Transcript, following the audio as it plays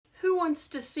wants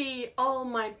to see all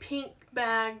my pink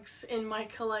bags in my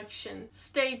collection?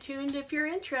 Stay tuned if you're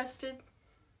interested.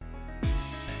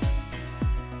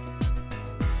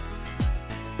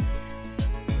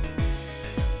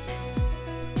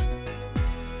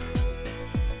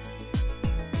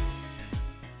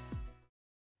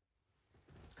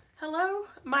 Hello,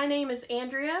 my name is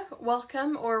Andrea.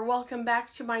 Welcome back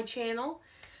to my channel.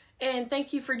 And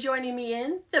thank you for joining me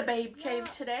in the Babe Cave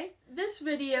today. This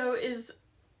video is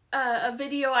a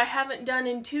video I haven't done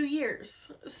in 2 years.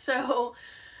 So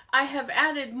I have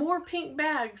added more pink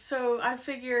bags. So I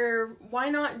figure why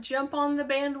not jump on the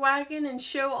bandwagon and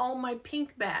show all my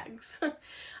pink bags.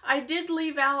 I did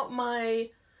leave out my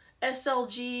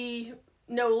SLG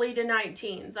Nolita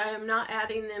 19s. I am not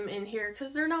adding them in here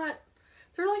because they're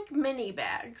like mini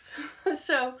bags.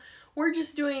 So we're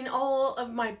just doing all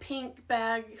of my pink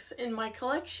bags in my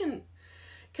collection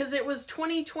because it was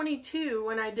 2022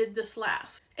 when I did this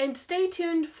last. And stay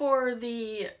tuned for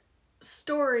the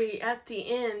story at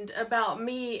the end about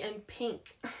me and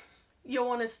pink. You'll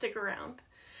want to stick around.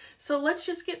 So let's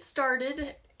just get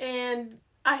started, and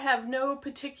I have no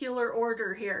particular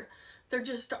order here. They're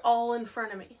just all in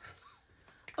front of me.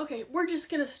 Okay, we're just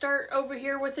gonna start over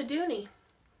here with a Dooney.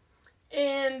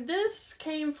 And this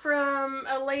came from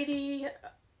a lady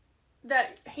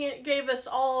that gave us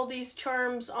all these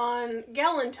charms on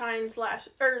Galentine's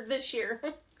this year.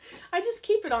 I just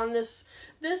keep it on this.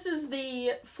 This is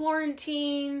the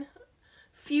Florentine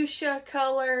fuchsia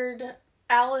colored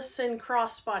Allison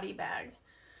crossbody bag.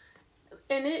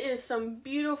 And it is some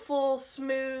beautiful,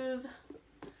 smooth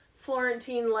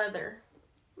Florentine leather.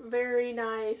 Very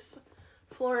nice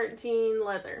Florentine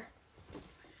leather.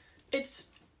 It's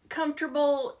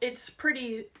comfortable, it's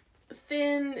pretty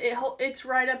thin, it's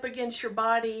right up against your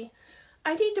body.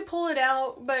 I need to pull it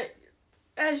out, but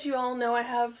as you all know, I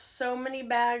have so many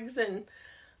bags and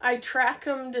I track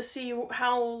them to see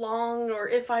how long or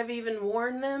if I've even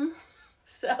worn them.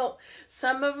 So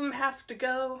some of them have to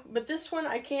go, but this one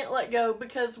I can't let go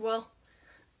because, well,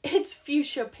 it's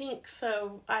fuchsia pink,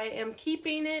 so I am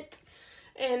keeping it.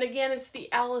 And again, it's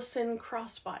the Allison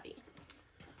crossbody.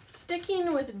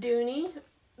 Sticking with Dooney,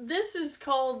 this is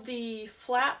called the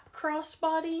flap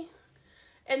crossbody,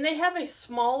 and they have a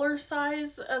smaller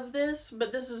size of this,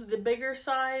 but this is the bigger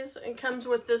size and comes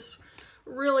with this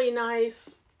really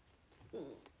nice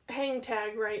hang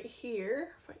tag right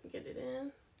here, if I can get it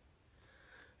in.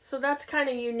 So that's kind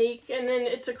of unique, and then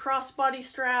it's a crossbody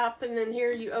strap, and then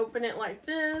here you open it like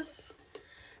this,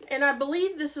 and I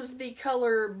believe this is the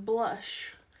color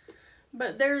blush.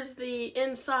 But there's the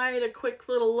inside, a quick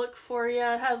little look for you.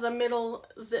 It has a middle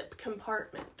zip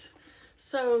compartment.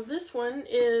 So this one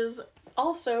is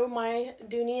also my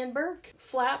Dooney and Bourke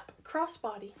flap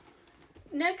crossbody.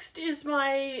 Next is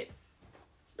my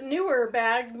newer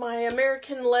bag, my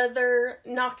American leather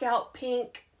knockout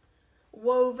pink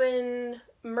woven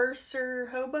Mercer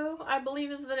Hobo, I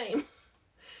believe is the name.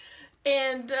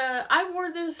 And I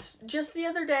wore this just the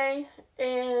other day,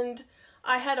 and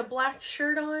I had a black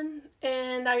shirt on,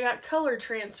 and I got color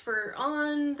transfer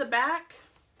on the back.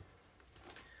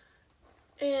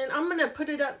 And I'm going to put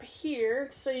it up here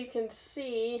so you can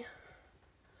see.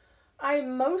 I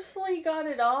mostly got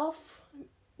it off.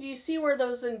 You see where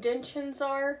those indentions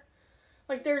are?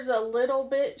 Like there's a little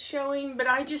bit showing, but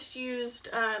I just used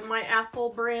my Apple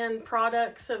brand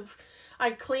products.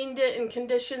 I cleaned it and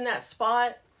conditioned that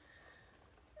spot.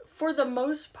 For the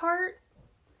most part,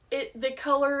 the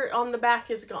color on the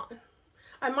back is gone.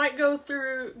 I might go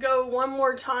one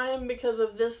more time because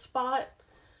of this spot.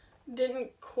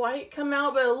 Didn't quite come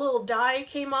out, but a little dye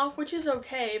came off, which is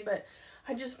okay, but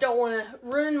I just don't want to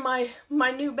ruin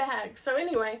my new bag. So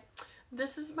anyway,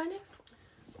 this is my next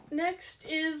one. Next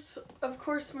is, of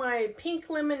course, my pink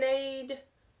lemonade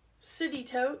city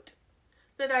tote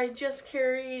that I just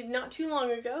carried not too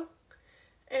long ago.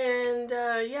 And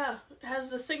yeah, it has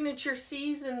the signature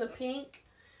C's in the pink.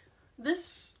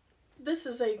 This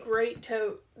is a great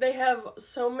tote. They have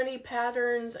so many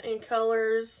patterns and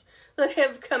colors that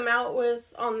have come out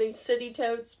with on these city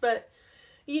totes, but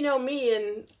you know me,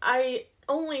 and I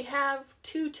only have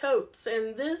 2 totes,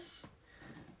 and this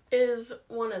is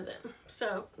one of them.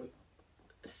 So,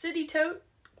 city tote,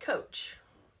 Coach.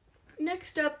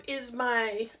 Next up is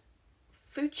my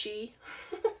Fuchi,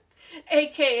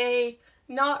 aka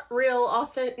not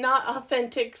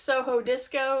authentic Soho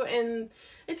Disco, and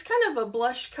it's kind of a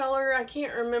blush color. I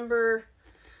can't remember.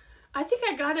 I think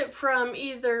I got it from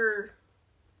either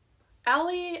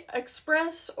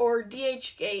AliExpress or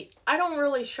DHgate. I don't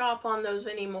really shop on those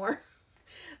anymore.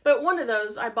 But one of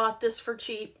those, I bought this for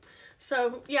cheap.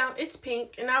 So, yeah, it's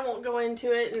pink, and I won't go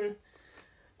into it. And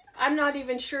I'm not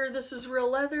even sure this is real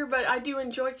leather, but I do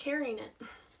enjoy carrying it.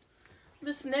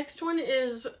 This next one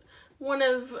is one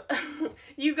of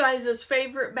you guys'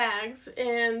 favorite bags,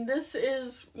 and this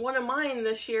is one of mine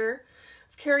this year.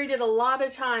 I've carried it a lot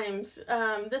of times.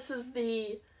 This is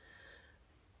the,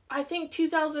 I think,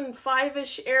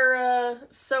 2005-ish era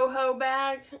Soho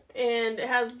bag, and it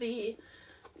has the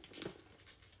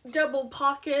double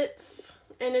pockets,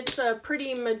 and it's a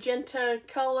pretty magenta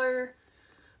color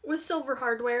with silver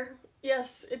hardware.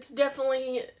 Yes, it's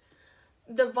definitely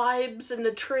the vibes and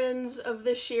the trends of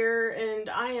this year, and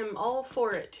I am all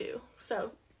for it too.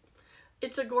 So,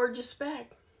 it's a gorgeous bag.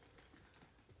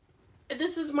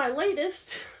 This is my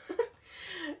latest,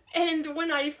 and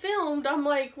when I filmed, I'm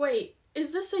like, wait,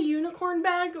 is this a unicorn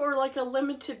bag or like a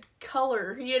limited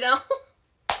color, you know?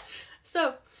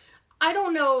 So, I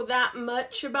don't know that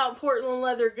much about Portland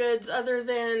Leather Goods other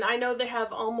than I know they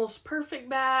have almost perfect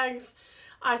bags.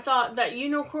 I thought that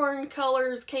unicorn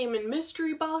colors came in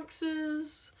mystery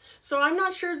boxes. So I'm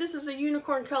not sure this is a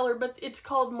unicorn color, but it's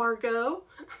called Margot.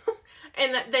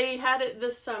 And they had it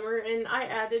this summer, and I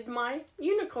added my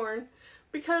unicorn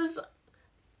because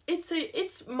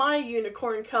it's my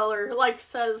unicorn color, like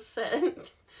Suz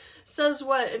said. Suz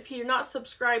what? If you're not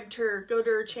subscribed to her, go to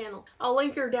her channel. I'll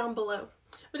link her down below.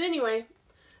 But anyway,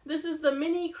 this is the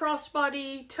mini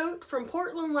crossbody tote from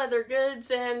Portland Leather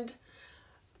Goods, and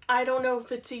I don't know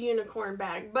if it's a unicorn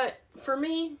bag, but for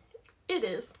me, it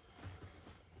is.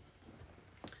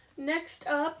 Next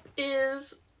up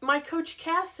is my Coach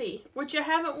Cassie, which I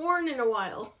haven't worn in a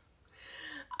while.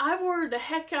 I wore the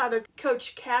heck out of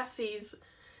Coach Cassie's,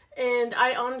 and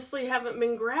I honestly haven't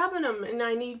been grabbing them, and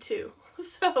I need to.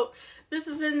 So, this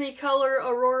is in the color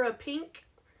Aurora Pink.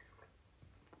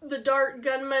 The dark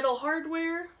gunmetal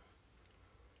hardware.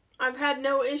 I've had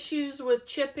no issues with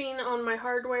chipping on my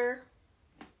hardware.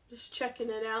 Just checking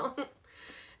it out.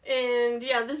 And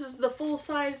yeah, this is the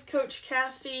full-size Coach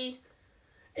Cassie.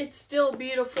 It's still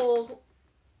beautiful.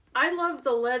 I love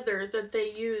the leather that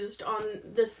they used on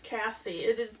this Cassie.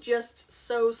 It is just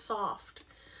so soft.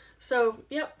 So,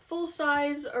 yep,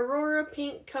 full-size Aurora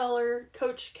Pink color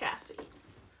Coach Cassie.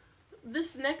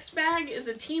 This next bag is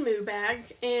a Temu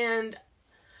bag, and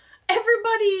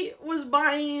everybody was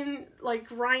buying like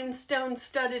rhinestone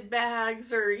studded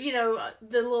bags, or, you know,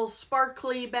 the little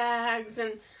sparkly bags,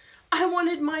 and I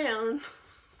wanted my own.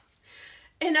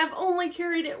 And I've only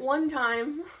carried it one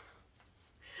time.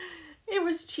 It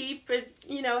was cheap. It,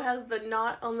 you know, has the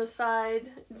knot on the side,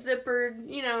 zippered,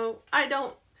 you know. I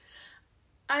don't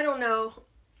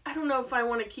know if I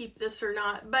want to keep this or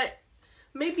not, but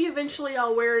maybe eventually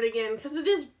I'll wear it again because it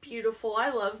is beautiful. I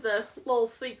love the little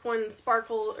sequin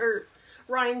sparkle or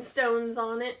rhinestones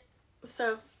on it.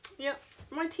 So, yep,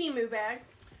 my Temu bag.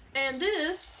 And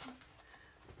this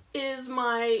is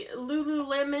my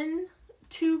Lululemon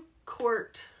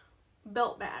 2-quart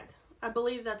belt bag. I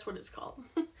believe that's what it's called.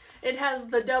 It has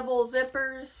the double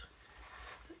zippers,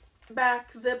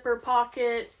 back zipper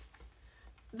pocket.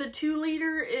 The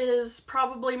 2-liter is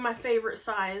probably my favorite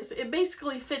size. It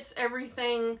basically fits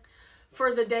everything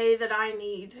for the day that I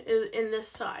need in this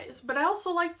size. But I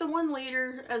also like the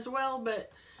 1-liter as well,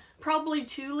 but probably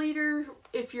 2-liter.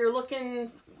 If you're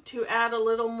looking to add a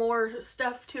little more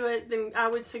stuff to it, then I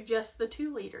would suggest the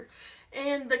 2-liter.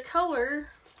 And the color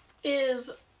is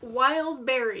Wild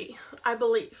Berry, I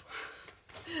believe.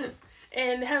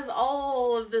 And has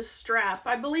all of this strap.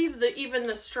 I believe that even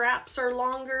the straps are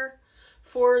longer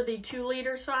for the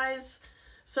 2-liter size.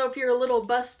 So if you're a little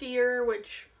bustier,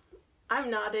 which I'm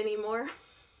not anymore.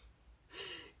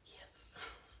 Yes.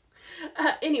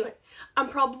 Anyway, I'm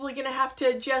probably going to have to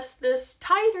adjust this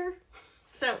tighter.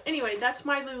 So anyway, that's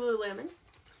my Lululemon.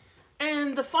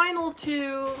 And the final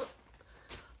two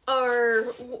are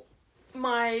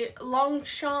my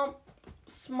Longchamp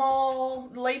small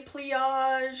lay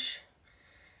pliage.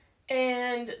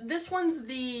 And this one's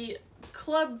the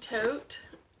club tote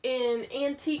in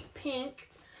antique pink.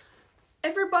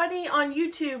 Everybody on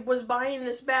YouTube was buying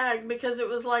this bag because it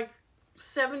was like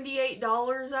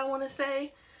 $78, I want to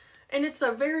say. And it's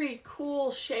a very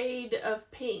cool shade of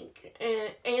pink.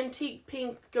 And antique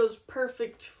pink goes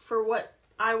perfect for what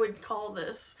I would call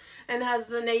this. And has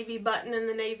the navy button and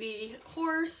the navy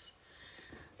horse.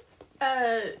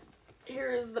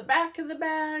 Here's the back of the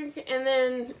bag. And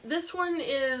then this one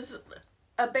is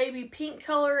a baby pink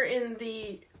color in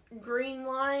the green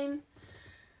line.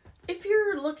 If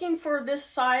you're looking for this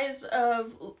size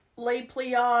of lay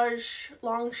pliage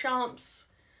Longchamps,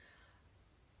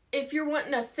 if you're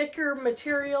wanting a thicker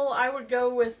material, I would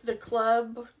go with the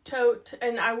club tote,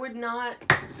 and I would not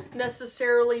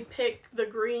necessarily pick the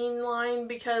green line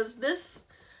because this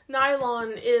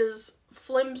nylon is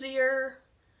flimsier.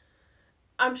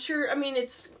 I'm sure, I mean,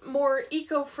 it's more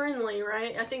eco-friendly,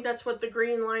 right? I think that's what the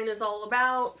green line is all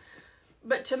about.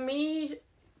 But to me,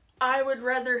 I would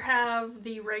rather have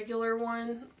the regular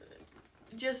one.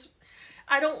 Just,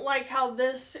 I don't like how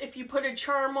this, if you put a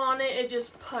charm on it, it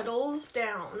just puddles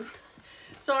down.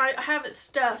 So I have it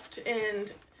stuffed,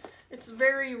 and it's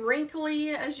very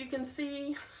wrinkly, as you can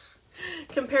see,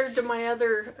 compared to my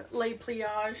other Les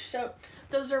Pliage. So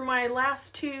those are my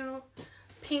last two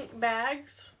pink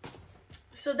bags.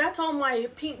 So that's all my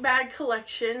pink bag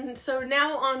collection. So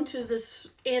now on to this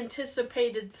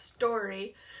anticipated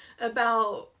story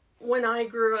about when I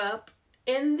grew up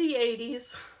in the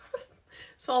 80s.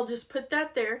 So I'll just put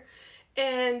that there.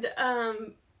 And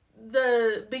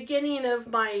the beginning of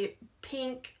my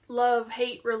pink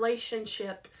love-hate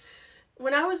relationship.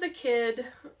 When I was a kid,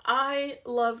 I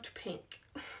loved pink.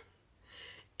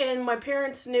 And my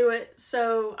parents knew it,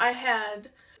 so I had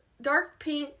dark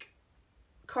pink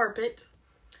carpet.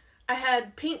 I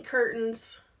had pink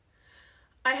curtains.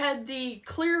 I had the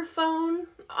clear phone.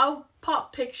 I'll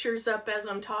pop pictures up as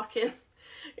I'm talking.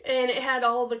 And it had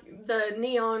all the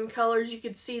neon colors. You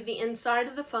could see the inside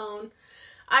of the phone.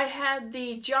 I had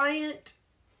the giant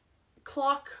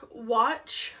clock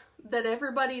watch that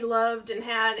everybody loved and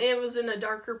had. It was in a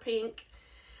darker pink.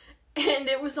 And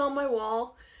it was on my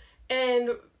wall.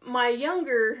 And my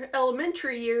younger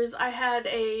elementary years, I had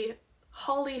a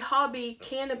Holly Hobby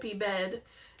canopy bed.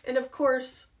 And of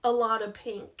course, a lot of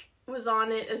pink was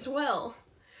on it as well.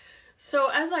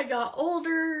 So as I got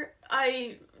older,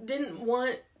 I didn't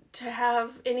want to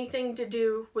have anything to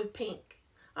do with pink.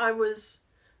 I was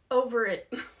over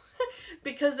it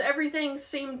because everything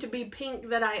seemed to be pink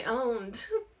that I owned.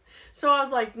 So I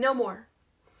was like, no more.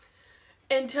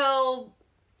 Until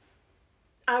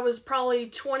I was probably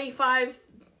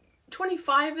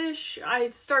 25-ish, I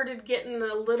started getting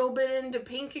a little bit into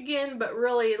pink again, but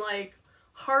really like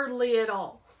hardly at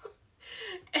all.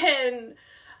 And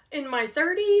in my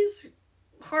 30s,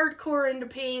 hardcore into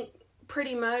pink,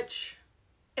 pretty much.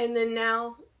 And then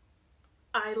now,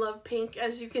 I love pink,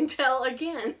 as you can tell,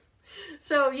 again.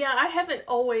 So yeah, it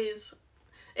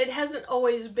hasn't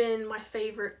always been my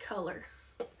favorite color.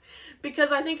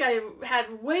 Because I think I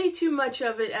had way too much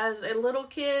of it as a little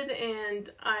kid, and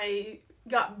I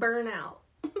got burnt out.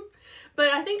 But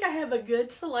I think I have a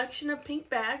good selection of pink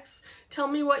bags. Tell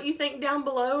me what you think down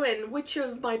below, and which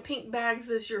of my pink bags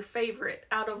is your favorite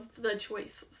out of the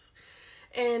choices.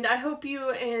 And I hope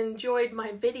you enjoyed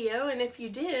my video, and if you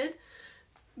did,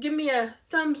 give me a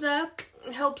thumbs up.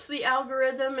 It helps the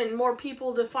algorithm and more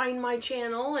people to find my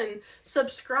channel, and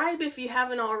subscribe if you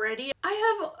haven't already.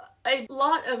 I have a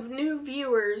lot of new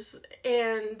viewers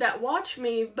and that watch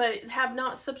me but have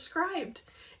not subscribed.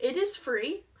 It is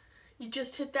free. You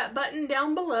just hit that button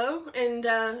down below and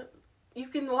you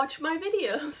can watch my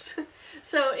videos.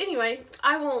 So anyway,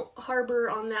 I won't harbor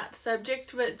on that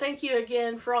subject, but thank you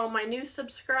again for all my new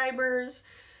subscribers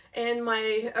and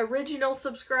my original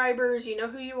subscribers. You know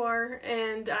who you are,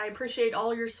 and I appreciate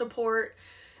all your support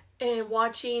and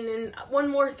watching. And one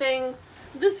more thing,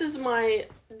 this is my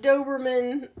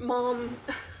Doberman mom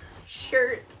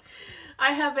shirt.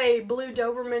 I have a blue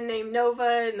Doberman named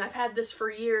Nova, and I've had this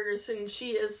for years, and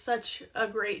she is such a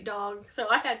great dog, so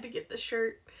I had to get the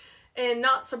shirt. And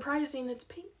not surprising, it's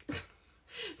pink.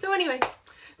 So anyway,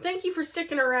 thank you for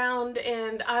sticking around,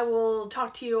 and I will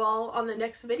talk to you all on the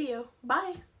next video.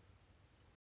 Bye!